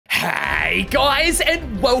Hey guys,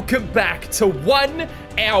 and welcome back to 1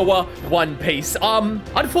 Hour One Piece.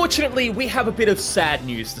 Unfortunately, we have a bit of sad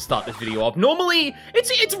news to start this video off. Normally,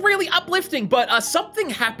 it's really uplifting, but something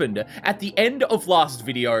happened at the end of last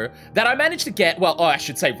video that I managed to get. Well, I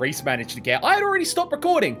should say Reese managed to get. I had already stopped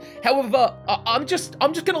recording. However, I'm just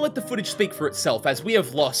gonna let the footage speak for itself, as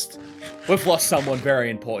we've lost someone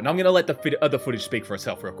very important. I'm gonna let the footage speak for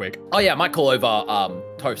itself real quick. Oh yeah, I might call over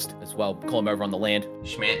Toast as well. Call him over on the land.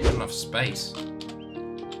 Schmidt, not enough space.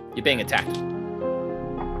 You're being attacked.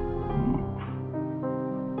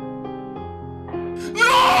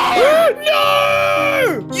 No!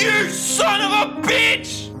 No! You son of a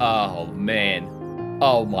bitch! Oh man.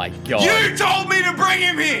 Oh my god. You told me to bring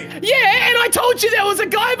him here! Yeah, and I told you there was a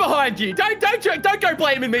guy behind you. Don't go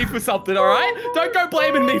blaming me for something, all right? Don't go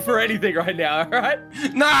blaming me for anything right now, all right?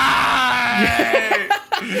 No!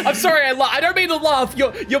 I'm sorry, I don't mean to laugh.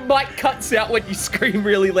 Your mic cuts out when you scream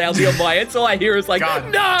really loudly on my end, so all I hear is like, God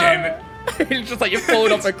no! damn it. It's just like you're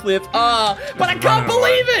falling off a cliff. But I can't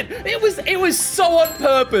believe it. It was so on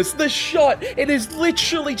purpose. The shot, it is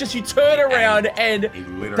literally just you turn around and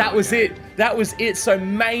that was it. That was it. So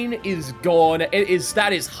Maine is gone. That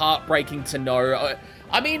is heartbreaking to know.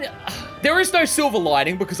 I mean, there is no silver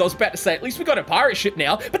lining because I was about to say, at least we got a pirate ship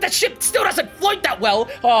now, but that ship still doesn't float that well.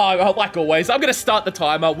 Oh, like always, I'm gonna start the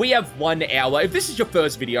timer. We have 1 hour. If this is your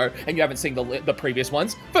first video and you haven't seen the previous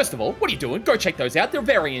ones, first of all, what are you doing? Go check those out. They're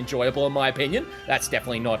very enjoyable in my opinion. That's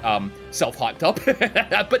definitely not self-hyped up.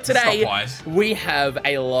 But today, we have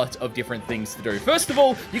a lot of different things to do. First of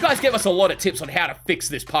all, you guys gave us a lot of tips on how to fix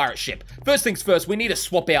this pirate ship. First things first, we need to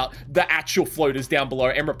swap out the actual floaters down below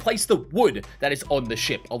and replace the wood that is on the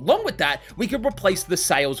ship. Along with that, we can replace the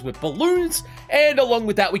sails with balloons, and along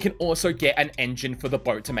with that, we can also get an engine for the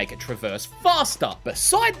boat to make it traverse faster.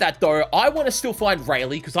 Beside that though, I want to still find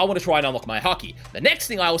Rayleigh because I want to try and unlock my haki. The next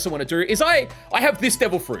thing I also want to do is I have this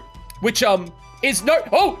devil fruit, which is no,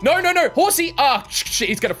 horsey, shit,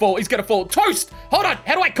 he's gonna fall, Toast, hold on,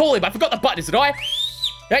 how do I call him? I forgot the button, is it I?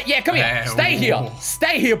 Yeah, come here,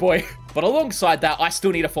 stay here, boy. But alongside that, I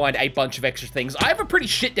still need to find a bunch of extra things. I have a pretty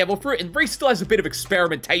shit devil fruit, and Reese still has a bit of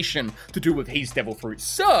experimentation to do with his devil fruit.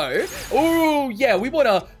 So, oh yeah, we want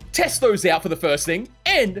to test those out for the first thing,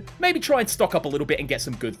 and maybe try and stock up a little bit and get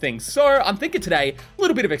some good things. So I'm thinking today, a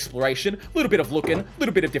little bit of exploration, a little bit of looking, a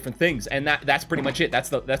little bit of different things, and that's pretty much it. That's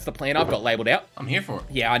the plan I've got labeled out. I'm here for it.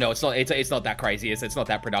 Yeah, I know it's not that crazy. It's not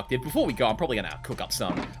that productive. Before we go, I'm probably gonna cook up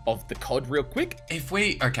some of the cod real quick.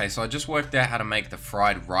 Okay, so I just worked out how to make the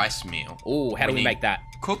fried rice meal. Oh, how do we make that?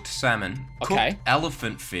 Cooked salmon, cooked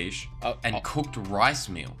elephant fish, and cooked rice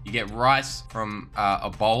meal. You get rice from a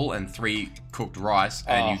bowl and 3 cooked rice,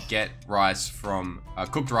 and you get rice from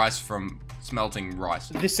cooked rice from smelting rice.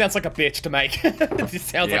 This sounds like a bitch to make. This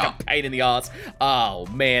sounds like a pain in the ass. Oh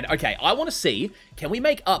man. Okay, I want to see. Can we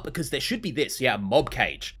make up, because there should be this, mob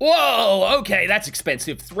cage. Whoa, okay, that's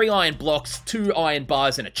expensive. 3 iron blocks, 2 iron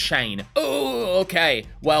bars, and a chain. Oh, okay.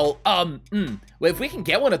 Well, if we can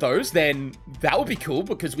get one of those, then that would be cool,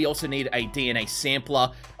 because we also need a DNA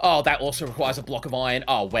sampler. Oh, that also requires a block of iron.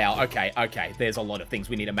 Oh, wow, okay. There's a lot of things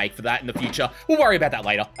we need to make for that in the future. We'll worry about that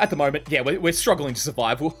later. At the moment, yeah, we're struggling to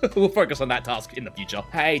survive. We'll focus on that task in the future.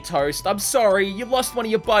 Hey, Toast, I'm sorry. You lost one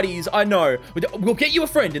of your buddies. I know. We'll get you a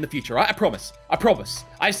friend in the future, right? I promise.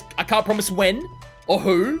 I can't promise when, or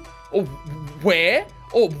who, or where,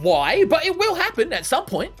 or why, but it will happen at some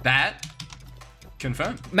point. That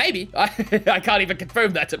confirmed. Maybe. I can't even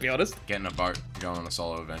confirm that, to be honest. Get in a boat, going on a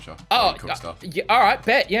solo adventure. Oh, cook stuff. Yeah, all right,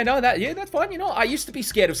 bet. Yeah, no, that's fine. You know, I used to be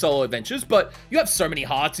scared of solo adventures, but you have so many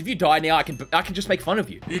hearts. If you die now, I can just make fun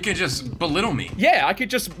of you. You can just belittle me. Yeah, I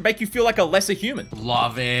could just make you feel like a lesser human.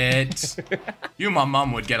 Love it. You and my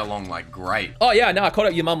mum would get along like great. Oh yeah, no, I caught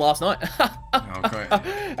up with your mum last night.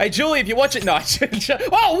 Okay. Hey, Julie, if you watch it, no.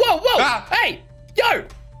 Whoa! Ah. Hey, yo,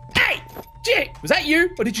 hey. Gee, was that you,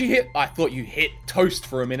 or did you hit? I thought you hit Toast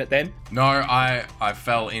for a minute then. No, I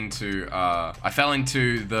fell into the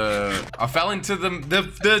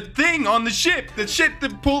thing on the ship. The ship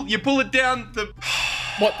that you pull it down the.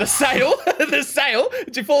 What, the sail? The sail?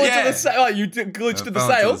 Did you fall into the sail? Oh, you glitched to the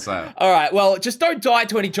sail? All right, well, just don't die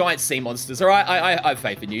to any giant sea monsters, all right? I have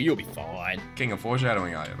faith in you. You'll be fine. King of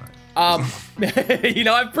foreshadowing, are you, mate? You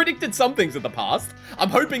know, I've predicted some things in the past. I'm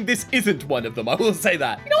hoping this isn't one of them, I will say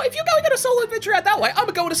that. You know, if you're going on a solo adventure out that way, I'm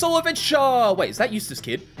gonna go on a solo adventure. Wait, is that Eustace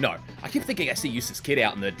Kid? No, I keep thinking I see Eustace Kid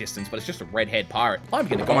out in the distance, but it's just a red-haired pirate. I'm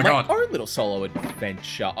gonna go on my own little solo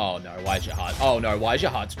adventure. Oh no, why is your heart? Oh no, why is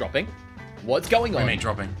your heart's dropping? What's going on? What do you mean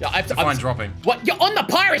dropping? Yeah, I'm dropping. What? You're on the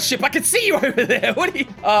pirate ship. I can see you over there. What are you?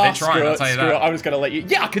 Oh, they're trying, I'll tell you that. I'm just going to let you.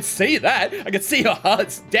 Yeah, I could see that. I could see your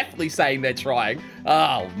heart's definitely saying they're trying.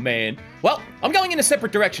 Oh, man. Well, I'm going in a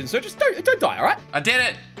separate direction, so just don't die, all right? I did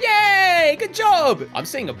it. Yay, good job. I'm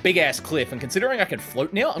seeing a big-ass cliff, and considering I can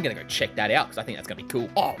float now, I'm going to go check that out, because I think that's going to be cool.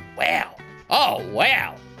 Oh, wow. Oh,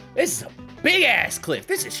 wow. This is a big-ass cliff.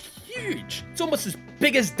 This is huge. It's almost as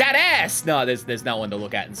big as that ass. No, there's no one to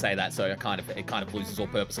look at and say that, so it kind of loses all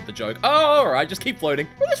purpose of the joke. Oh, all right, just keep floating.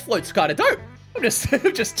 Well, this float's kind of dope. I'm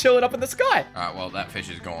just chilling up in the sky. All right, well, that fish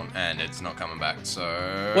is gone, and it's not coming back,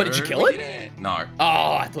 so... What, did you kill it? No.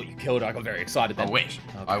 Oh, I thought you killed it. I got very excited then. I wish.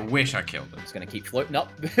 Okay. I wish I killed it. I'm just going to keep floating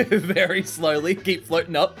up very slowly. Keep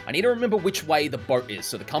floating up. I need to remember which way the boat is.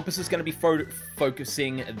 So the compass is going to be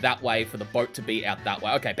focusing that way for the boat to be out that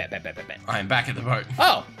way. Okay, bet. I am back at the boat.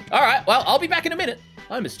 Oh, all right. Well, I'll be back in a minute.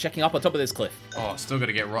 I'm just checking up on top of this cliff. Oh, still got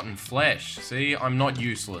to get rotten flesh. See, I'm not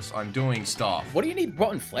useless. I'm doing stuff. What do you need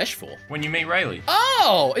rotten flesh for? When you meet Rayleigh.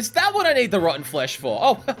 Oh, is that what I need the rotten flesh for?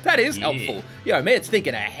 Oh, that is helpful. Yo, man, it's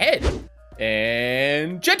thinking ahead.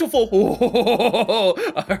 And gentle fall.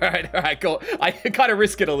 All right, cool. I kind of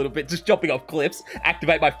risk it a little bit, just jumping off cliffs.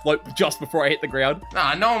 Activate my float just before I hit the ground.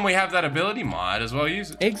 Nah, knowing we have that ability, might as well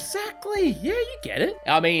use it. Exactly. Yeah, you get it.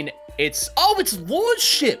 I mean, it's Lord's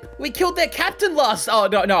ship. We killed their captain last. Oh,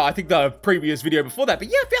 no, I think the previous video before that. But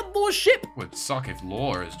yeah, I found Lord's ship. Would suck if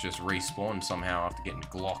Law has just respawned somehow after getting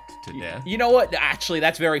glocked to death. You know what? Actually,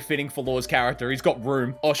 that's very fitting for Law's character. He's got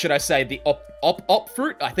room. Or should I say the op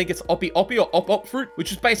fruit? I think it's oppy or op fruit,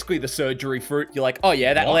 which is basically the surgery fruit. You're like, oh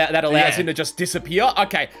yeah, that allows him to just disappear.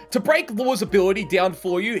 Okay, to break Law's ability down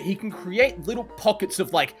for you, he can create little pockets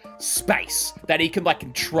of like space that he can like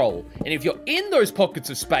control. And if you're in those pockets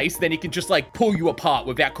of space, then he can just like pull you apart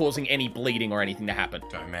without causing any bleeding or anything to happen.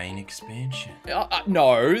 Domain expansion.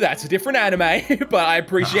 No, that's a different anime, but I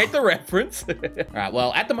appreciate the reference. All right,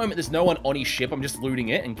 well, at the moment, there's no one on his ship. I'm just looting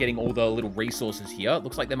it and getting all the little resources here. It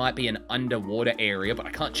looks like there might be an underwater area, but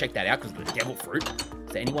I can't check that out because of the devil fruit.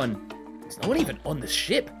 Is there anyone? There's no one even on the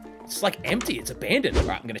ship. It's like empty. It's abandoned. All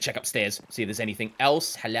right, I'm going to check upstairs, see if there's anything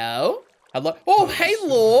else. Hello? Hello? Oh, hey,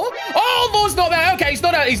 Law. Oh, Law's not there. Okay, he's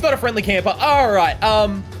not a friendly camper. All right,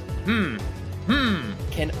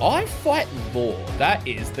 Can I fight Law? That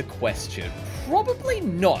is the question. Probably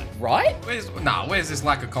not, right? Where's this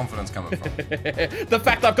lack of confidence coming from? The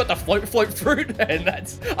fact I've got the float fruit,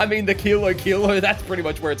 and the kilo, that's pretty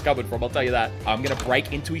much where it's coming from, I'll tell you that. I'm gonna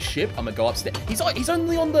break into his ship, I'm gonna go upstairs. He's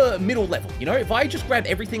only on the middle level, you know? If I just grab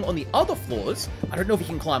everything on the other floors, I don't know if he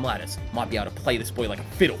can climb ladders. Might be able to play this boy like a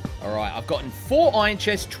fiddle. All right, I've gotten 4 iron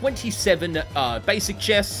chests, 27 basic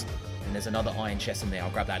chests, and there's another iron chest in there.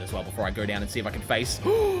 I'll grab that as well before I go down and see if I can face.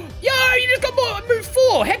 Yo, you just got more move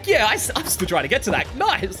 4. Heck yeah, I'm still trying to get to that.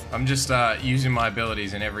 Nice. I'm just using my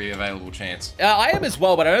abilities in every available chance. I am as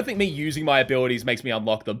well, but I don't think me using my abilities makes me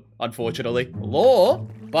unlock them, unfortunately. Law,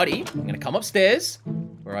 buddy, I'm gonna come upstairs.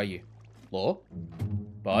 Where are you? Law?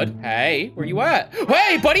 Bud? Hey, where you at?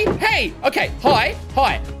 Hey, buddy, hey! Okay,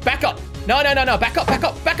 hi, back up. No, back up.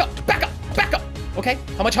 Okay,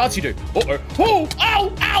 how much hearts you do? Uh-oh. Oh,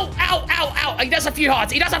 ow. He does a few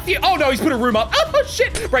hearts. Oh no, he's put a room up. Oh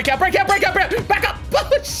shit. Break out. Back up.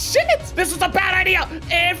 Oh shit. This was a bad idea.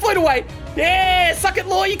 And float away. Yeah, suck it,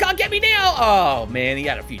 Law. You can't get me now. Oh man, he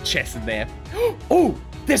had a few chests in there. Oh,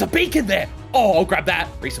 there's a beacon there. Oh, I'll grab that.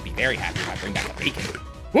 Reese will be very happy if I bring back a beacon.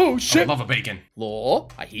 Oh shit. I love a beacon. Law,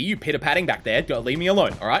 I hear you pitter-patting back there. Don't leave me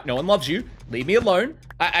alone, all right? No one loves you. Leave me alone.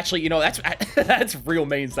 Actually, you know, that's real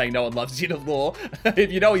mean saying no one loves you to Law. If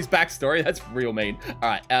you know his backstory, that's real mean.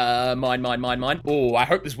 All right, mine. Oh, I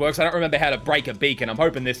hope this works. I don't remember how to break a beacon. I'm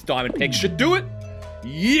hoping this diamond pick should do it.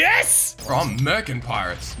 Yes! Bro, I'm murking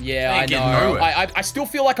pirates. Yeah, I know. I still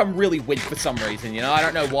feel like I'm really weak for some reason, you know? I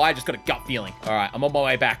don't know why, I just got a gut feeling. All right, I'm on my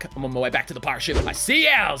way back. To the pirate ship. I see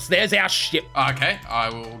ours. There's our ship. Okay, I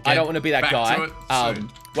don't want to be that guy.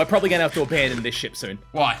 We're probably going to have to abandon this ship soon.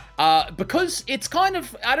 Why? Because it's kind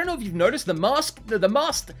of, I don't know if you've noticed, the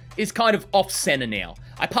mast is kind of off-center now.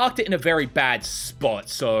 I parked it in a very bad spot,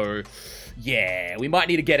 so... Yeah, we might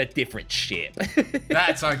need to get a different ship.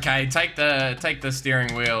 That's okay. Take the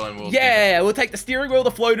steering wheel and we'll... Yeah, we'll take the steering wheel, the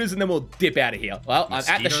floaters, and then we'll dip out of here. Well,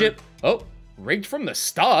 Mosquito. I'm at the ship. Oh, rigged from the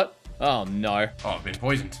start. Oh, no. Oh, I've been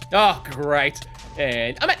poisoned. Oh, great.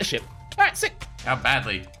 And I'm at the ship. All right, sick. How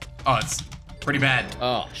badly? Oh, it's pretty bad.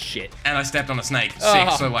 Oh, shit. And I stepped on a snake.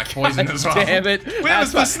 Sick, so like poison as well. Damn it.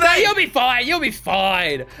 Where's the snake? You'll be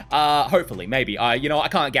fine. Hopefully, maybe. You know, I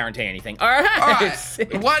can't guarantee anything. All right.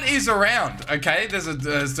 What is around? Okay, there's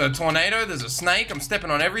a tornado, there's a snake. I'm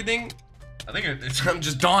stepping on everything. I think I'm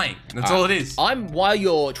just dying. That's all it is. While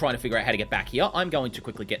you're trying to figure out how to get back here, I'm going to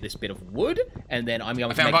quickly get this bit of wood, and then I'm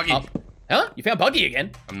going to make Buggy. up... Huh? You found Buggy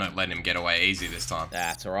again? I'm not letting him get away easy this time.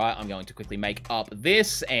 That's all right. I'm going to quickly make up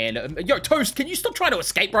this, and... yo, Toast, can you stop trying to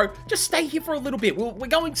escape, bro? Just stay here for a little bit. We're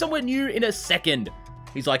going somewhere new in a second.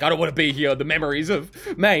 He's like, I don't want to be here. The memories of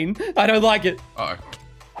Maine. I don't like it. Uh-oh.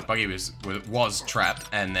 Buggy was trapped,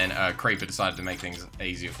 and then Creeper decided to make things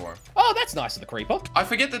easier for him. Oh, that's nice of the Creeper. I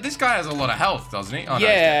forget that this guy has a lot of health, doesn't he? Oh,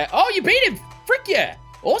 yeah. No, you beat him. Frick yeah.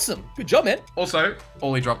 Awesome. Good job, man. Also,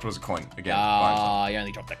 all he dropped was a coin again. Ah, you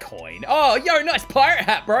only dropped a coin. Oh, yo, nice pirate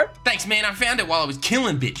hat, bro. Thanks, man. I found it while I was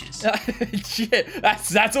killing bitches. Shit,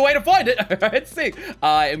 that's a way to find it. Let's see.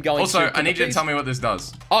 I am going also, to... I need you to tell me what this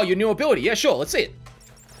does. Oh, your new ability. Yeah, sure. Let's see it.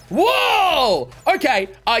 Whoa! Okay.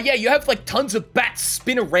 Yeah, you have like tons of bats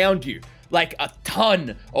spin around you. Like a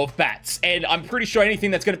ton of bats. And I'm pretty sure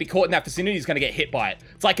anything that's going to be caught in that vicinity is going to get hit by it.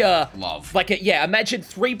 It's like a... Love. Like a... Yeah, imagine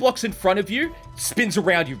 3 blocks in front of you, spins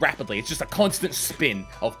around you rapidly. It's just a constant spin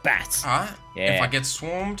of bats. Alright. Yeah. If I get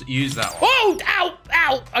swarmed, use that one. Oh! Ow!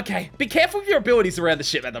 Ow! Okay. Be careful with your abilities around the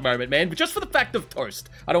ship at the moment, man. But just for the fact of Toast.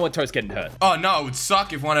 I don't want Toast getting hurt. Oh, no. It would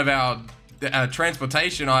suck if one of our...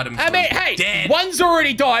 transportation items. I mean, hey, dead. One's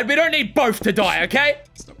already died. We don't need both to die, okay?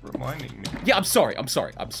 Stop reminding me. Yeah, I'm sorry. I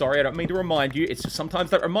don't mean to remind you. It's just sometimes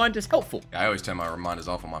that reminder's helpful. Yeah, I always turn my reminders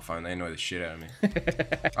off on my phone. They annoy the shit out of me.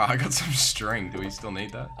 Oh, I got some string. Do we still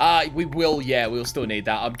need that? We will. Yeah, we'll still need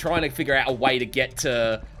that. I'm trying to figure out a way to get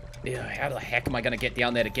to... how the heck am I going to get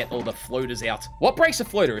down there to get all the floaters out? What breaks a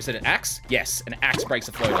floater? Is it an axe? Yes, an axe breaks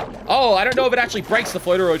a floater. Oh, I don't know if it actually breaks the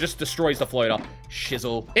floater or just destroys the floater.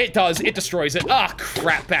 Shizzle. It does. It destroys it. Ah,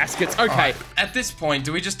 crap baskets. Okay. Right. At this point,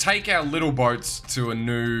 do we just take our little boats to a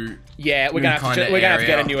new... Yeah, we're going to have to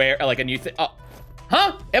get a new area, like a new thing. Oh.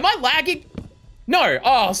 Huh? Am I lagging? No.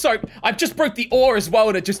 Oh, sorry. I just broke the ore as well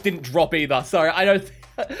and it just didn't drop either. Sorry, I don't...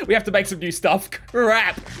 We have to make some new stuff.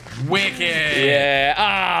 Crap. Wicked.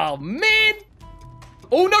 Yeah. Oh, man.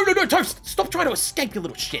 Oh, no. Toast. Stop trying to escape, you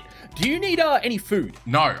little shit. Do you need any food?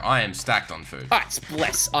 No, I am stacked on food. All right,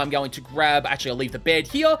 bless. I'm going to grab... Actually, I'll leave the bed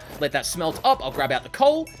here. Let that smelt up. I'll grab out the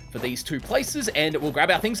coal for these 2 places, and we'll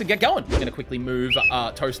grab our things and get going. I'm going to quickly move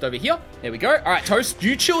Toast over here. There we go. All right, Toast,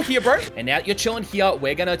 you chill here, bro. And now that you're chilling here,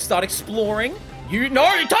 we're going to start exploring.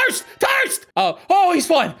 No, Toast! Oh, he's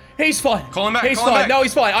fine. He's fine. Call him back. He's fine. No,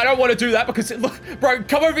 he's fine. I don't want to do that because, look, bro,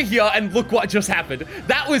 come over here and look what just happened.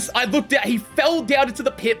 I looked at, he fell down into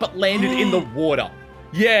the pit but landed in the water.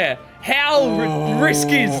 Yeah. How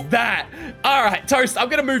risky is that? All right, Toast, I'm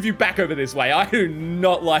going to move you back over this way. I do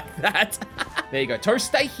not like that. There you go. Toast,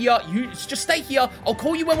 stay here. You just stay here. I'll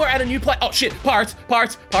call you when we're at a new place. Oh, shit. Pirates.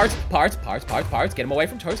 Get him away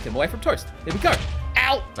from Toast. There we go.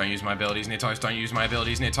 Ow. Don't use my abilities near Toast.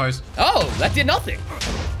 Oh, that did nothing.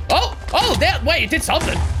 Wait, it did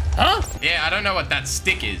something. Huh? Yeah, I don't know what that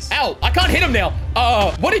stick is. Ow, I can't hit them now.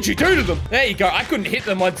 What did you do to them? There you go. I couldn't hit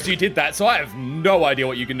them once you did that, so I have no idea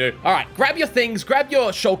what you can do. All right, grab your things. Grab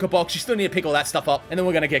your shulker box. You still need to pick all that stuff up, and then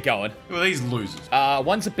we're going to get going. Who are these losers?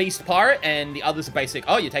 One's a beast pirate, and the other's a basic...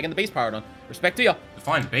 Oh, you're taking the beast pirate on. Respect to you.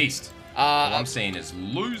 Define beast. All I'm seeing is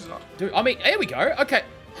loser. Dude, I mean, here we go. Okay.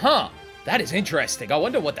 Huh. That is interesting. I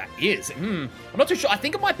wonder what that is. I'm not too sure. I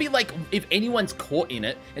think it might be like if anyone's caught in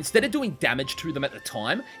it, instead of doing damage to them at the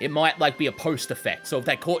time, it might like be a post effect. So if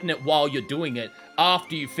they're caught in it while you're doing it,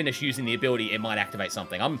 after you finish using the ability, it might activate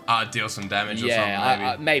something. Deal some damage or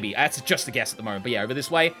something, maybe. That's just a guess at the moment. But yeah, over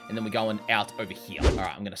this way, and then we're going out over here. All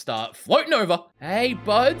right, I'm going to start floating over. Hey,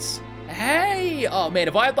 buds. Hey. Oh, man,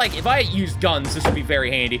 if I used guns, this would be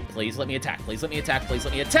very handy. Please let me attack. Please. Suck, guys.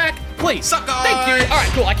 Thank you. All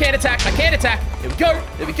right, cool. I can't attack.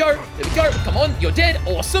 There we go. Come on, you're dead.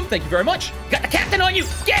 Awesome. Thank you very much. Got the captain on you.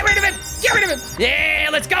 Get rid of him. Yeah,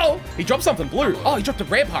 let's go. He dropped something blue. Oh, he dropped a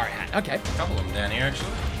rare pirate hat. Okay. A couple of them down here,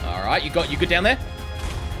 actually. All right, you good down there?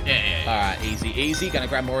 Yeah. All right, easy. Gonna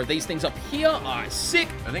grab more of these things up here. All right, sick.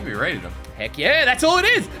 I think we raided them. Heck yeah, that's all it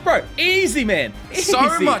is. Bro, easy, man. Easy.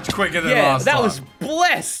 So much quicker than last time. That was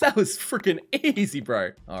blessed. That was freaking easy,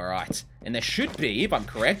 bro. All right, and there should be, if I'm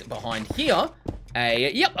correct, behind here,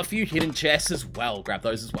 a few hidden chests as well. Grab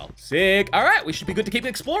those as well. Sick. All right, we should be good to keep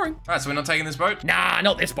exploring. All right, so we're not taking this boat? Nah,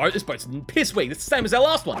 not this boat. This boat's piss weak. It's the same as our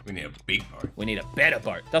last one. We need a big boat. We need a better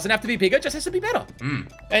boat. Doesn't have to be bigger, just has to be better.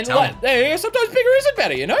 And sometimes bigger isn't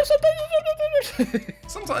better, you know?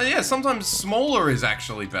 Sometimes smaller is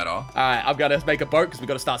actually better. All right, I've got to make a boat because we've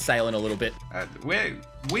got to start sailing a little bit.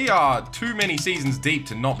 We are too many seasons deep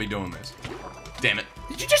to not be doing this. Damn it.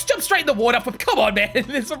 Did you just jump straight in the water? Come on, man.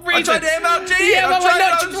 There's a reason. I tried to MLG.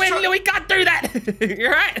 Yeah, no, we can't do that.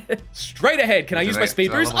 You're right. Straight ahead. Can I use my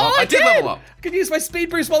speed boost? Oh, I did level up. I can use my speed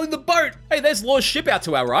boost while in the boat. Hey, there's Law's ship out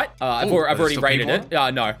to our right. I've already raided it.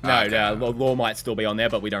 No. Law might still be on there,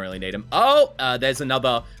 but we don't really need him. Oh, there's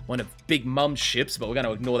another one of Big Mum's ships, but we're going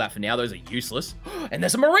to ignore that for now. Those are useless. And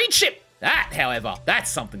there's a marine ship. That, however,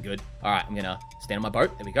 that's something good. All right, I'm going to stand on my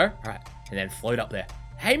boat. There we go. All right, and then float up there.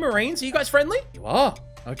 Hey, Marines, are you guys friendly? You are.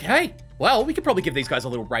 Okay. Well, we could probably give these guys a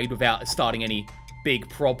little raid without starting any big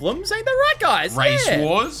problems. Ain't that right, guys? Race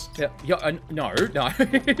wars? No.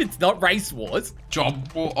 It's not race wars. Job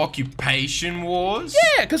or occupation wars?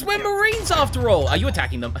 Yeah, because we're Marines after all. Are you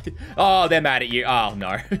attacking them? Oh, they're mad at you. Oh,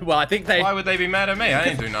 no. Well, I think they... Why would they be mad at me? I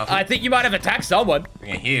didn't do nothing. I think you might have attacked someone. I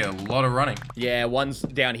can hear a lot of running. Yeah, one's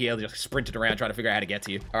down here just sprinted around trying to figure out how to get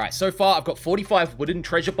to you. All right, so far I've got 45 wooden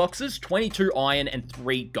treasure boxes, 22 iron, and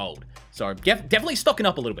 3 gold. So definitely stocking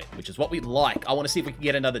up a little bit, which is what we like. I want to see if we can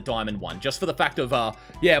get another diamond one, just for the fact of,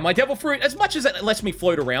 yeah, my devil fruit, as much as it lets me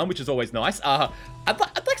float around, which is always nice, I'd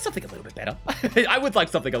like something a little bit better. I would like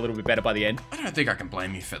something a little bit better by the end. I don't think I can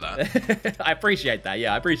blame you for that. I appreciate that,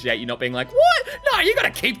 yeah. I appreciate you not being like, what? No, you got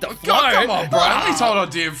to keep the flow. Oh, come on, bro. At least hold on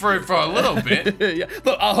to your fruit for a little bit. Yeah.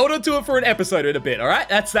 Look, I'll hold on to it for an episode in a bit, all right?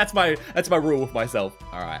 That's my rule with myself.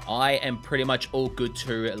 All right, I am pretty much all good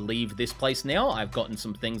to leave this place now. I've gotten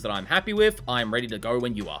some things that I'm happy with. I'm ready to go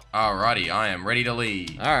when you are. Alrighty, I am ready to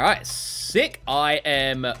leave. All right, sick. I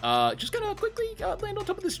am just gonna quickly land on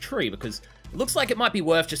top of this tree because it looks like it might be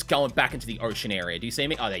worth just going back into the ocean area. Do you see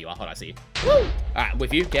me? Oh, there you are. Hold on, I see you. Woo! All right,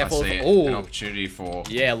 with you. Careful. I see it. An opportunity for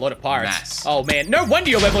a lot of pirates. Mass. Oh man, no wonder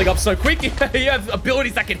you're leveling up so quick. You have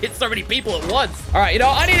abilities that can hit so many people at once. All right, you know,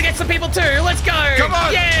 I need to get some people too. Let's go. Come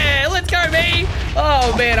on. Yeah, let's go, me.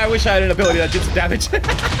 Oh man, I wish I had an ability that did some damage.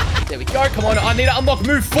 There we go. Come on, I need to unlock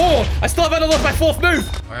move 4. I still haven't unlocked my 4th move.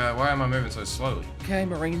 Why am I moving so slowly? Okay,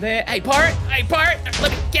 Marine there. Hey, pirate. Hey, pirate.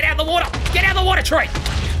 Let me get out of the water. Get out of the water, Troy.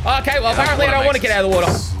 Okay, well, apparently I don't want to get out of the water.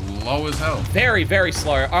 Slow as hell. Very, very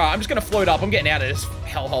slow. All right, I'm just going to float up. I'm getting out of this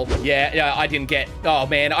hellhole. Yeah, I didn't get... Oh,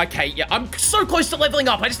 man. Okay, yeah, I'm so close to leveling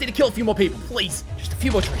up. I just need to kill a few more people, please. Just a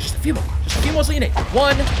few more, Troy. Just a few more. Just a few more so you need.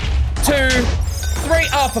 1, 2, 3.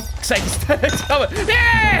 Oh, for fuck's sake.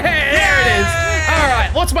 Yeah, there it is. All right,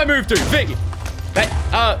 what's my move to? V.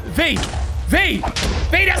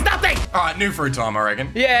 V does nothing. All right, new fruit time, I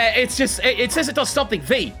reckon. Yeah, it's just, it says it does something.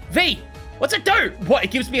 V. What's it do? What, it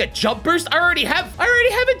gives me a jump boost? I already have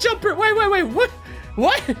a jump boost. Wait,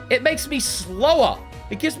 what? It makes me slower.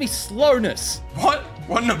 It gives me slowness. What?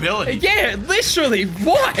 What an ability. Yeah, literally.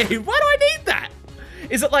 Why? Why do I need that?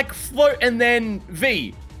 Is it like float and then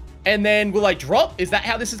V? And then will I drop? Is that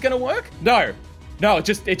how this is gonna work? No, it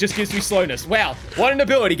just gives me slowness. Wow, what an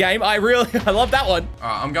ability game. I love that one.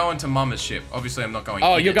 I'm going to Mama's ship. Obviously, I'm not going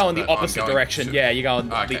Oh, you're going the opposite direction. Yeah, you're going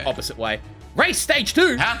the opposite way. Race stage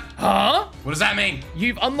 2. Huh? What does that mean?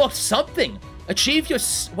 You've unlocked something. Achieve your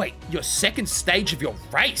second stage of your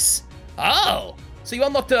race. Oh, so you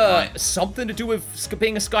unlocked something to do with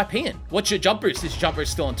being a Skypean. What's your jump boost? Is your jump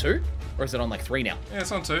boost still on 2? Or is it on like 3 now? Yeah,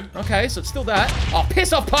 it's on 2. Okay, so it's still that. Oh,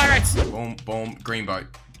 piss off, pirates! Boom, boom, green boat.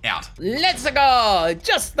 Out. Let's go!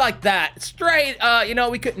 Just like that. Straight, you know,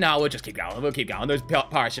 we'll just keep going. We'll keep going. Those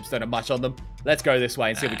pirate ships don't have much on them. Let's go this way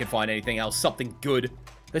and see if we can find anything else. Something good.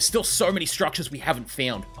 There's still so many structures we haven't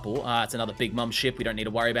found. Oh, it's another Big Mum ship. We don't need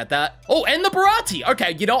to worry about that. Oh, and the Barati.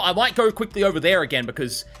 Okay, you know, I might go quickly over there again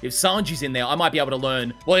because if Sanji's in there, I might be able to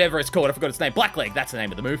learn whatever it's called. I forgot its name. Blackleg. That's the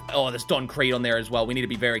name of the move. Oh, there's Don Creed on there as well. We need to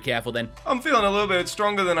be very careful then. I'm feeling a little bit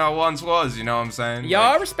stronger than I once was, you know what I'm saying? Yeah,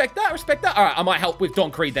 I respect that. All right, I might help with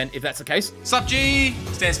Don Creed then, if that's the case. Sup, G?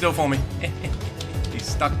 Stand still for me. He's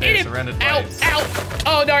stuck there, surrounded by... Ow!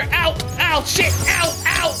 Oh, no! Ow! Shit!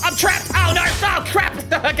 Ow! I'm trapped! Oh, no! Oh, crap!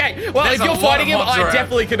 Okay, well, if you're fighting him, I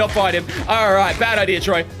definitely cannot fight him. All right, bad idea,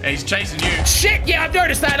 Troy. He's chasing you. Shit! Yeah, I've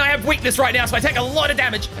noticed that, and I have weakness right now, so I take a lot of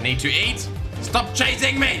damage. I need to eat. Stop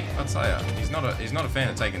chasing me! I'd say he's not a fan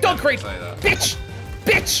of taking damage. Don Creed!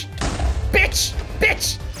 Bitch!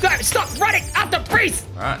 No, stop running after Breeze!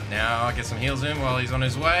 Alright, now I'll get some heals in while he's on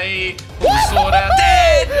his way. Sword out.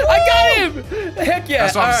 Dead! I got him! Heck yeah.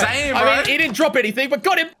 That's what I'm saying, bro. I mean, he didn't drop anything, but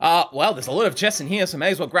got him. Well, there's a lot of chests in here, so may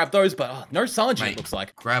as well grab those, but no Sanji, it looks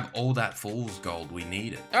like. Grab all that fool's gold. We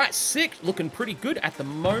need it. Alright, sick. Looking pretty good at the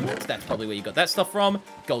moment. That's probably where you got that stuff from.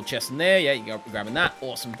 Gold chest in there. Yeah, you're grabbing that.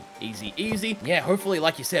 Awesome. Easy. Yeah, hopefully,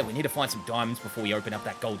 like you said, we need to find some diamonds before we open up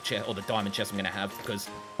that gold chest, or the diamond chest I'm going to have, because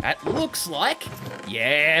that looks like...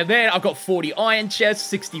 Yeah! Yeah, man, I've got 40 iron chests,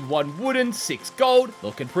 61 wooden, 6 gold.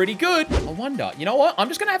 Looking pretty good. I wonder, you know what? I'm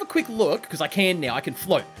just going to have a quick look, because I can now. I can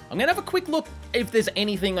float. I'm going to have a quick look if there's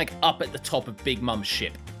anything, like, up at the top of Big Mum's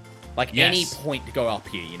ship. Like, any point to go up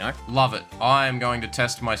here, you know? Love it. I am going to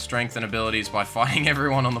test my strength and abilities by fighting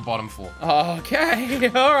everyone on the bottom floor. Okay.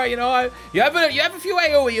 All right, you know, you have a few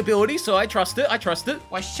AoE abilities, so I trust it. I trust it.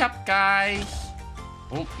 What's up, guys?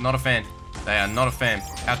 Oh, not a fan. They are not a fan.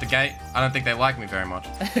 Out the gate, I don't think they like me very much.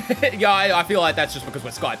 Yeah, I feel like that's just because we're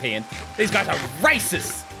Skypeing. These guys are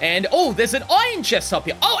racist. And, oh, there's an iron chest up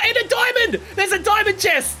here. Oh, and a diamond! There's a diamond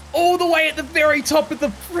chest! All the way at the very top of the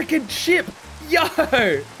freaking ship. Yo!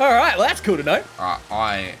 Alright, well, that's cool to know.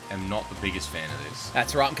 I am not the biggest fan of this.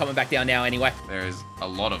 That's right, I'm coming back down now anyway. There is a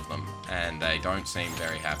lot of them, and they don't seem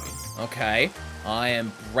very happy. Okay, I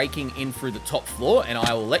am breaking in through the top floor, and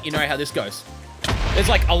I will let you know how this goes. There's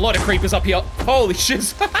like a lot of creepers up here. Holy shit.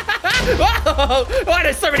 Whoa! Why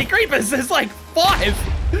there's so many creepers? There's like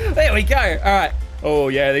 5. There we go. Alright. Oh,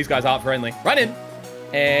 yeah, these guys aren't friendly. Run in.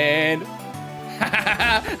 And...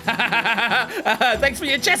 thanks for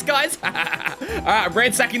your chest, guys. All right, I'm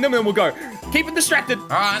ransacking them and we'll go. Keep them distracted. All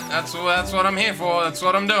right, that's what I'm here for. That's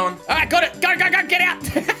what I'm doing. All right, got it. Go, get out.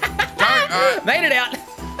 Go. All right. Made it out.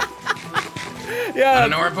 Yeah. I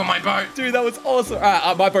don't know where to put my boat. Dude, that was awesome. All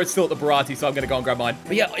right, my boat's still at the Barati, so I'm going to go and grab mine.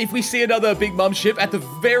 But yeah, if we see another Big Mum ship, at the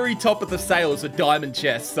very top of the sail is a diamond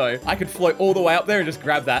chest, so I could float all the way up there and just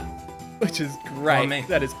grab that. Which is great.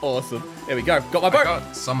 That is awesome. There we go. Got my boat. I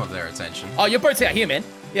got some of their attention. Oh, your boat's out here, man.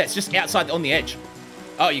 Yeah, it's just outside on the edge.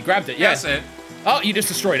 Oh, you grabbed it. Yeah, that's it. Oh, you just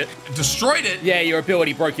destroyed it. Destroyed it? Yeah, your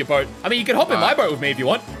ability broke your boat. I mean, you can hop in my boat with me if you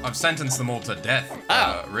want. I've sentenced them all to death.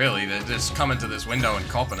 Really, they're just coming to this window and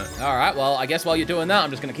copping it. All right, well, I guess while you're doing that, I'm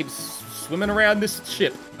just going to keep swimming around this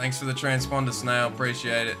ship. Thanks for the transponder, Snail.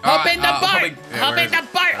 Appreciate it. Hop in the boat! Hop in the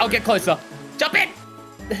boat! I'll get closer. Jump in!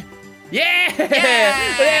 Yeah!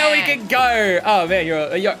 There we can go. Oh man,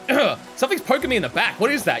 you're something's poking me in the back.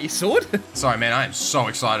 What is that? Your sword? Sorry, man. I am so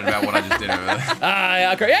excited about what I just did over there.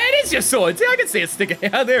 Yeah, okay. Yeah, it is your sword. See, I can see it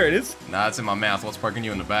sticking out. There it is. Nah, it's in my mouth. What's poking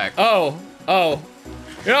you in the back? Oh.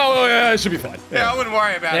 Yeah, it should be fine. Yeah, I wouldn't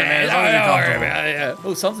worry about it, man. As long as you're comfortable. Yeah.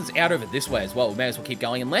 Oh, something's out over this way as well. We may as well keep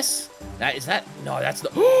going unless... Is that? No, that's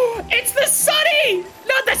not... It's the Sunny!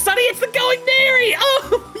 Not the Sunny, it's the Going Neri!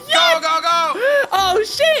 Oh, yo! Go! Oh,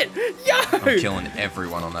 shit! Yo! I'm killing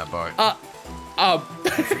everyone on that boat.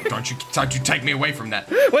 Don't you take me away from that.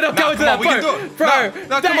 We're not going to that boat. We can do it. Bro,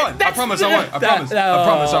 no, come on. I promise I won't. I promise.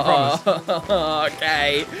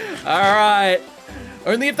 Okay. All right.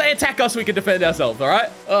 Only if they attack us, we can defend ourselves, all right?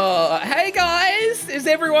 Hey, guys. Is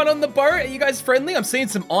everyone on the boat? Are you guys friendly? I'm seeing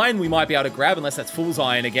some iron we might be able to grab, unless that's fool's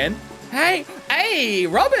iron again. Hey,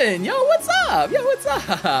 Robin. Yo, what's up?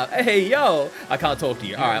 Hey, yo. I can't talk to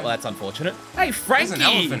you. All right, well, that's unfortunate. Hey, Frankie. There's an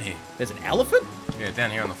elephant here. There's an elephant? Yeah, down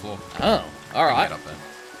here on the floor. Oh, all right. Get up there.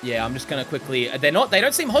 Yeah, I'm just gonna quickly... They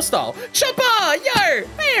don't seem hostile. Chopper! Yo!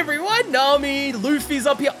 Hey, everyone! Nami, Luffy's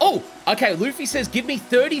up here. Oh, okay, Luffy says, give me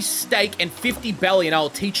 30 steak and 50 belly and I'll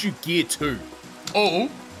teach you gear 2. Oh.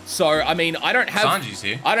 So, I mean, I don't have... Sanji's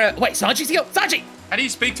here. Wait, Sanji's here? Sanji! How do you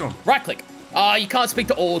speak to him? Right click. You can't speak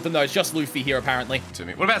to all of them, though. It's just Luffy here, apparently. To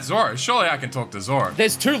me. What about Zoro? Surely I can talk to Zoro.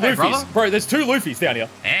 There's 2 Luffys. Brother? Bro, there's 2 Luffys down here.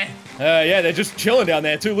 Yeah, they're just chilling down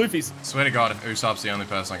there. 2 Luffys. Swear to God, if Usopp's the only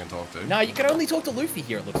person I can talk to. No, you can only talk to Luffy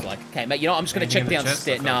here, it looks like. Okay, mate, you know what? I'm just going to check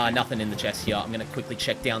downstairs. Nah, nothing in the chest here. I'm going to quickly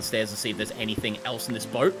check downstairs and see if there's anything else in this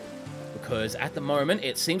boat. Because at the moment,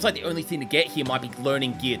 it seems like the only thing to get here might be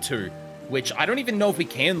learning gear 2. Which I don't even know if we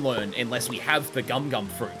can learn unless we have the Gum Gum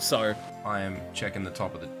fruit, so... I am checking the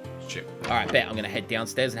top of the ship. Alright, bet. I'm gonna head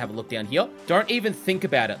downstairs and have a look down here. Don't even think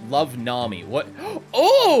about it. Love Nami. What?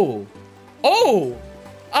 Oh!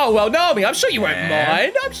 Oh, well, Nami, I'm sure you won't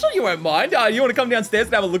mind. You want to come downstairs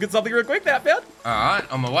and have a look at something real quick that I found? Alright,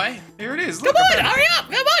 on my way. Here it is. Come on, hurry up.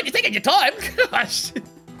 Come on, you're taking your time. Gosh. Look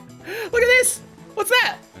at this. What's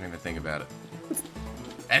that? Don't even think about it.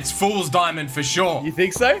 It's Fool's Diamond for sure. You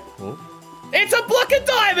think so? Oh. It's a block of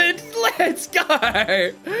diamond! Let's go!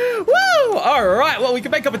 Woo! Alright, well, we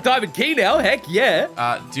can make up a diamond key now. Heck yeah.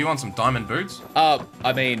 Do you want some diamond boots?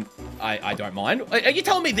 I mean, I don't mind. Are you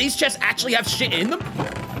telling me these chests actually have shit in them?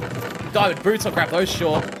 Diamond boots, I'll grab those,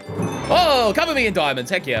 sure. Oh, cover me in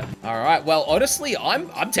diamonds, heck yeah. Alright, well, honestly, I'm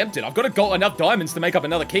tempted. I've got enough diamonds to make up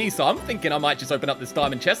another key, so I'm thinking I might just open up this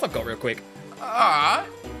diamond chest I've got real quick. Alright.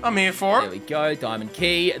 I'm here for it. There we go, diamond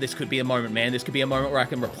key. This could be a moment, man. This could be a moment where I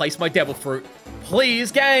can replace my devil fruit.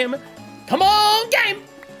 Please, game. Come on, game.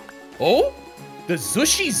 Oh, the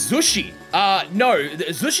Zushi. No,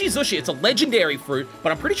 Zushi, it's a legendary fruit,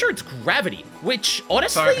 but I'm pretty sure it's gravity, which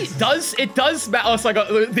honestly does matter. Oh, so I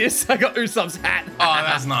got this, I got Usopp's hat. Oh,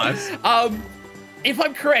 that's nice. If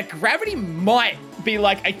I'm correct, gravity might be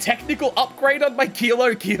like a technical upgrade on my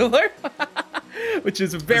Kilo, which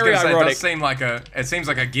is very ironic. It seems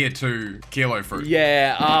like a Gear 2 Kilo fruit.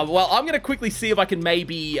 Yeah, well, I'm gonna quickly see if I can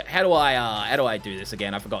maybe, how do I do this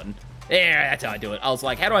again? I've forgotten. Yeah, that's how I do it. I was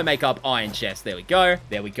like, how do I make up iron chest? There we go.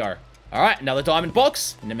 There we go. All right, another diamond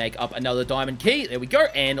box. I'm gonna make up another diamond key. There we go.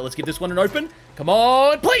 And let's give this one an open. Come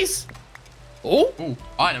on, please. Oh. Ooh,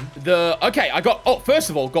 item. Okay, I got,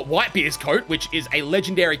 first of all, got Whitebeard's coat, which is a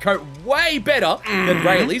legendary coat, way better than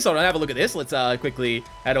Rayleigh's. So I'll have a look at this. Let's quickly,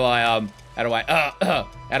 there we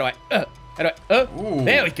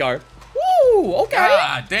go. Ooh, okay.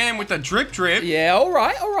 Ah, damn, with the drip. Yeah, all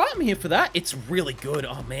right, I'm here for that. It's really good.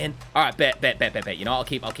 Oh man. All right, bet. You know, I'll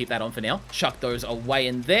keep that on for now. Chuck those away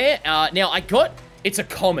in there. Now it's a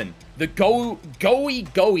common. The Goey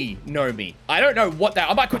Nomi. I don't know what that.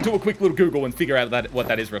 I might do a quick little Google and figure out what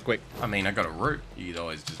that is real quick. I mean, I got a root. You could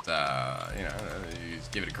always just you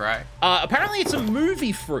just give it a crack. Apparently it's a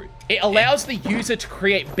movie fruit. It allows the user to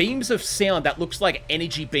create beams of sound that looks like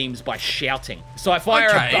energy beams by shouting. So I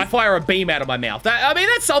fire a beam out of my mouth. I mean,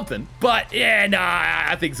 that's something. But yeah,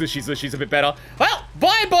 nah, I think Zushi's a bit better. Well,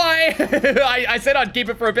 bye. I said I'd keep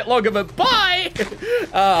it for a bit longer, but bye.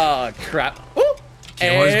 Oh, crap. Ooh.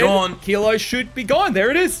 Kilo's gone. Kilo should be gone. There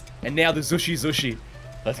it is. And now the Zushi.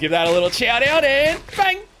 Let's give that a little shout out and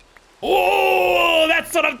bang. Oh,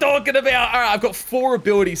 that's what I'm talking about. All right, I've got 4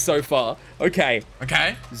 abilities so far. Okay.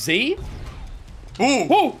 Z.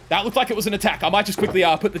 Ooh, that looked like it was an attack. I might just quickly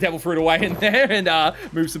put the devil fruit away in there and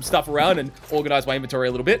move some stuff around and organize my inventory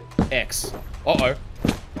a little bit. X. Uh-oh.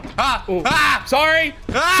 Sorry.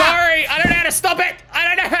 Sorry. I don't know how to stop it.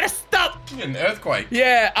 An earthquake.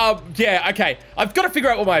 Yeah, okay. I've got to figure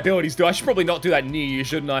out what my abilities do. I should probably not do that near you,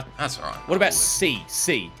 shouldn't I? That's all right. What about C?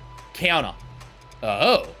 C. Counter.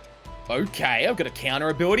 Oh. Okay, I've got a counter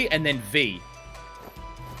ability and then V.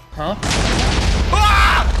 Huh?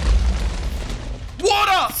 Ah!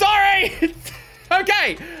 Water! Sorry!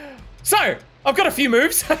 Okay. So, I've got a few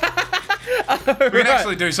moves. We can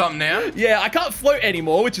actually do something now. Yeah, I can't float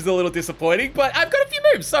anymore, which is a little disappointing, but I've got a few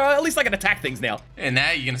moves, so at least I can attack things now. And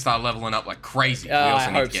now you're going to start leveling up like crazy.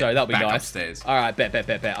 I hope so. That'll be nice. Upstairs. All right, bet.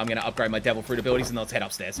 I'm going to upgrade my devil fruit abilities and let's head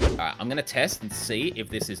upstairs. All right, I'm going to test and see if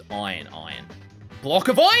this is iron. Block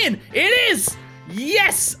of iron! It is!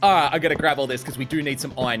 Yes! All right, I'm going to grab all this because we do need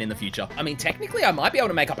some iron in the future. I mean, technically, I might be able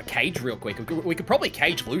to make up a cage real quick. We could probably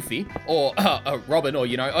cage Luffy or Robin or,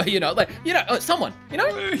 someone.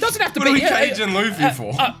 It doesn't have to be... What are we caging Luffy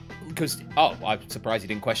for? Because, I'm surprised you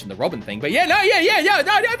didn't question the Robin thing. But yeah, no, you're not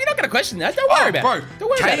going to question that. Don't worry about it. Don't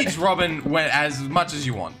worry about it. Cage Robin as much as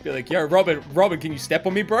you want. Be like, yo, Robin, can you step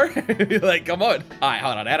on me, bro? Like, come on. All right,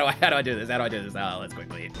 hold on. How do I do this? Oh, let's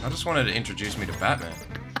quickly. I just wanted to introduce me to Batman.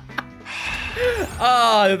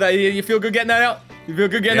 Oh, you feel good getting that out? You feel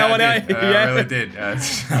good getting that one out? Yeah, I really did.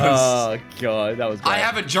 Oh, God, that was great. I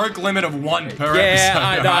have a joke limit of 1 per episode.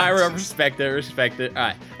 Yeah, I respect it. All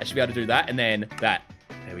right, I should be able to do that, and then that.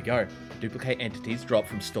 There we go. Duplicate entities drop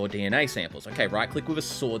from stored DNA samples. Okay, right-click with a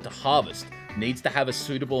sword to harvest. Needs to have a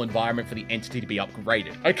suitable environment for the entity to be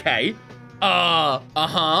upgraded. Okay.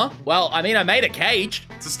 Well, I mean, I made a cage.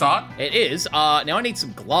 It's a start. It is. Now I need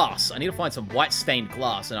some glass. I need to find some white stained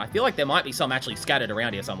glass, and I feel like there might be some actually scattered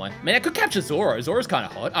around here somewhere. I mean, I could capture Zoro. Zoro's kind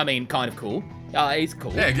of hot. I mean, kind of cool. He's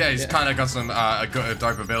cool. Yeah, he's kind of got some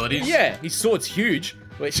dope abilities. Yeah, his sword's huge.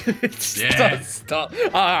 Which, stop.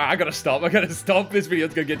 I gotta stop. This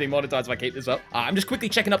video's gonna get demonetized if I keep this up. I'm just quickly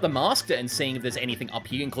checking up the mask and seeing if there's anything up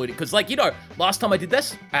here included. Because, last time I did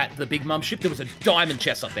this at the Big Mum ship, there was a diamond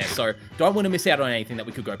chest up there. So, don't want to miss out on anything that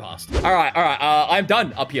we could go past. All right. I'm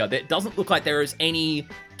done up here. It doesn't look like there is any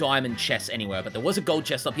diamond chests anywhere, but there was a gold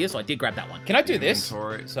chest up here, so I did grab that one. Can I do this?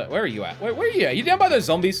 Inventory. So, where are you at? Where are you at? Are you down by those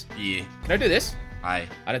zombies? Yeah. Can I do this? I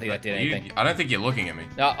don't think that did anything. I don't think you're looking at me.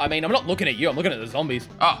 No, I mean, I'm not looking at you. I'm looking at the zombies.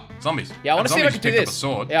 Oh, zombies. Yeah, I want to see if I can do this. Up a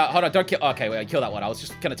sword. Yeah, hold on. Don't kill. Okay, wait, kill that one. I was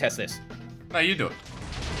just going to test this. No, you do it.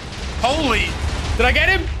 Holy. Did I get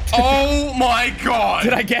him? Oh my God.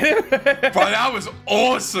 Did I get him? Bro, that was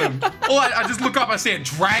awesome. I just look up, I see a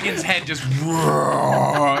dragon's head just.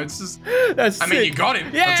 It's just. That's sick. I mean, you got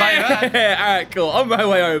him. Yeah. I'll tell you that. Yeah. All right, cool. On my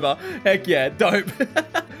way over. Heck yeah, dope.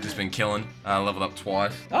 Just been killing. Leveled up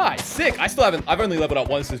twice. Alright, sick. I've only leveled up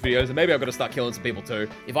once this video, so maybe I've got to start killing some people too.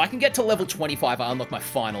 If I can get to level 25, I unlock my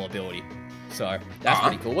final ability. So, that's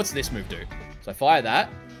pretty cool. What's this move do? So I fire that.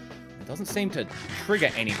 It doesn't seem to trigger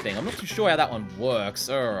anything. I'm not too sure how that one works.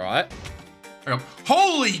 Alright.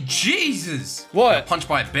 Holy Jesus! What? I got punched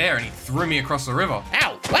by a bear and he threw me across the river.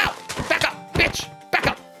 Ow! Wow! Back up, bitch! Back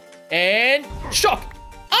up! And shock!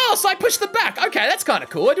 Oh, so I pushed them back. Okay, that's kind of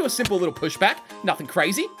cool. I do a simple little pushback. Nothing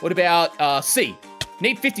crazy. What about C?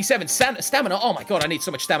 Need 57 stamina. Oh my god, I need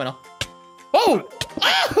so much stamina. Oh!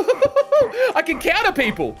 I can counter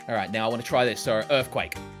people. All right, now I want to try this. So,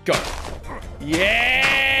 earthquake. Go.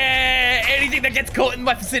 Yeah! Anything that gets caught in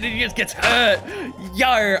my vicinity just gets hurt.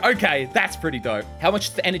 Yo, okay, that's pretty dope. How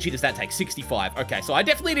much energy does that take? 65. Okay, so I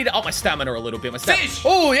definitely need to up my stamina a little bit. Fish!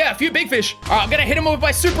 Oh, yeah, a few big fish. All right, I'm gonna hit him with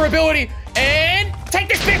my super ability and take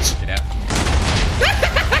this bitch. Get out.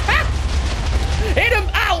 Hit him!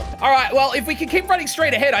 Ow! All right, well, if we can keep running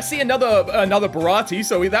straight ahead, I see another Barati,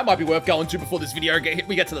 so that might be worth going to before this video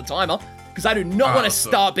we get to the timer. Because I do not want to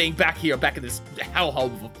start being back in this hellhole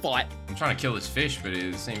of a fight. I'm trying to kill this fish, but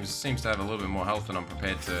it seems to have a little bit more health than I'm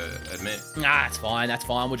prepared to admit. Nah, it's fine, that's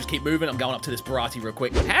fine. We'll just keep moving. I'm going up to this Barati real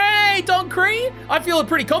quick. Hey, Don Cree! I'm feeling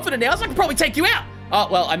pretty confident now, so I can probably take you out. Oh,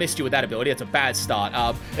 well, I missed you with that ability. It's a bad start.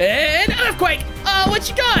 And earthquake! Oh, what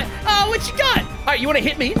you got? Oh, what you got? All right, you want to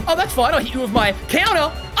hit me? Oh, that's fine. I'll hit you with my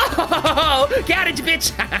counter. Oh, counter, you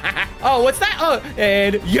bitch. Oh, what's that? Oh,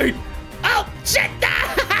 and yeet. Oh, shit!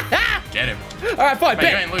 Get him. All right, fine.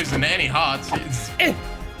 But you ain't losing any hearts.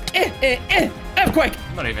 Earthquake.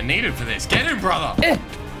 I'm not even needed for this. Get him, brother.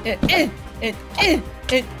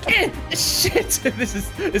 Shit. This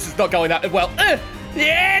is not going that well.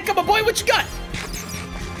 Yeah, come on, boy. What you got?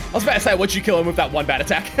 I was about to say, what'd you kill him with that one bad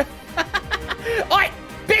attack? Oi,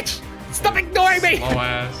 bitch! Stop ignoring me! Slow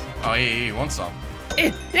ass. Oh, he wants some.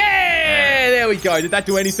 Yeah, there we go. Did that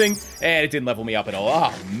do anything? And it didn't level me up at all.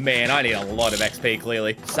 Oh, man, I need a lot of XP,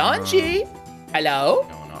 clearly. Sanji? Hello?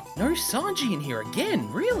 No Sanji in here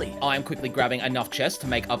again, really? I'm quickly grabbing enough chests to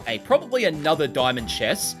make up probably another diamond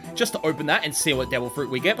chest, just to open that and see what devil fruit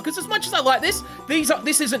we get, because as much as I like this,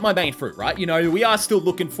 this isn't my main fruit, right? You know, we are still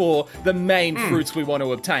looking for the main fruits we want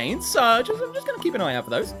to obtain, so I'm just going to keep an eye out for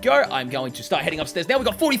those. Go, I'm going to start heading upstairs. Now we've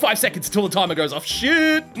got 45 seconds until the timer goes off.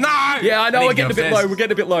 Shit! No! Yeah, I know, we're getting a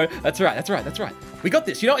bit low, That's right. We got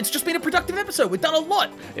this, you know, it's just been a productive episode. We've done a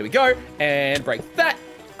lot. There we go, and break that.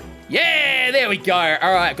 Yeah, there we go.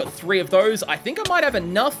 All right, I've got 3 of those. I think I might have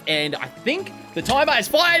enough, and I think the timer is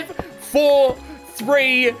 5, 4,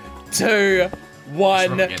 3, 2,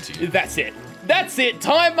 1. That's it. That's it.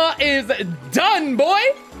 Timer is done, boy.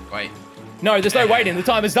 Wait. No, there's no waiting. The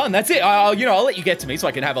timer's done. That's it. I'll let you get to me so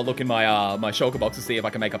I can have a look in my my shulker box to see if I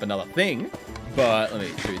can make up another thing. But let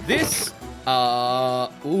me do this.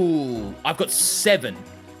 Ooh, I've got 7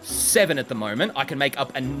 at the moment. I can make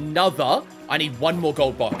up another. I need 1 more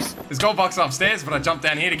gold box. There's gold box upstairs, but I jumped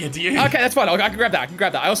down here to get to you. Okay, that's fine. I can grab that.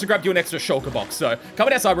 I also grabbed you an extra shulker box. So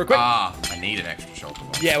coming outside real quick. I need an extra shulker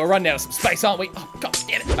box. Yeah, we're running out of some space, aren't we? Oh, god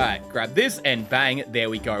damn it. All right, grab this and bang. There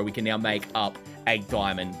we go. We can now make up a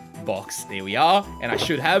diamond box. There we are. And I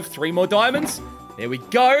should have 3 more diamonds. There we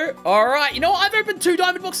go. All right. You know what? I've opened 2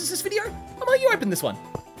 diamond boxes this video. How about you open this one?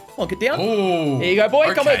 Come on, get down. Oh, there you go, boy.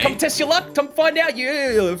 Okay. Come test your luck. Come find out.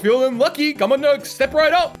 You feeling lucky. Come on, no, step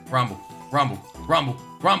right up. Rumble.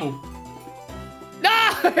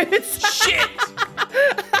 No, it's shit.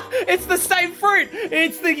 It's the same fruit.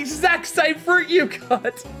 It's the exact same fruit you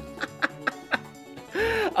got.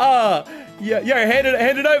 Yeah, hand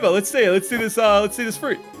it over. Let's see this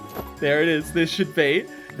fruit. There it is. This should be.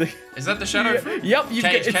 Is that the shadow fruit? Yep,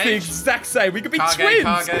 it's the exact same. We could be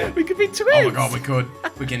twins. We could be twins. Oh my god, we could.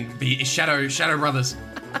 We can be shadow brothers.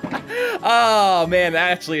 Oh man,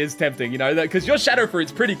 that actually is tempting, you know, because your shadow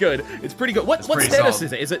fruit's pretty good. It's pretty good. What status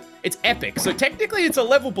is it? It's epic. So technically it's a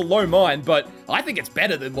level below mine, but I think it's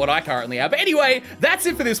better than what I currently have. But anyway, that's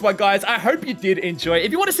it for this one, guys. I hope you did enjoy it.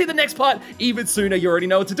 If you want to see the next part even sooner, you already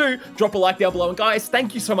know what to do. Drop a like down below. And guys,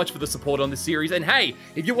 thank you so much for the support on this series. And hey,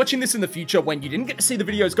 if you're watching this in the future when you didn't get to see the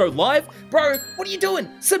videos go live, bro, what are you doing?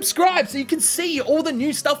 Subscribe so you can see all the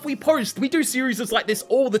new stuff we post. We do series like this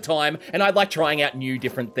all the time, and I like trying out new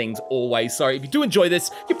different things always. So if you do enjoy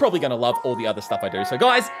this, you're probably going to love all the other stuff I do. So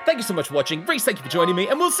guys, thank you so much for watching. Reese, thank you for joining me,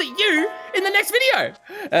 and we'll see you in the next video.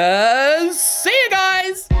 See you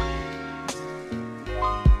guys.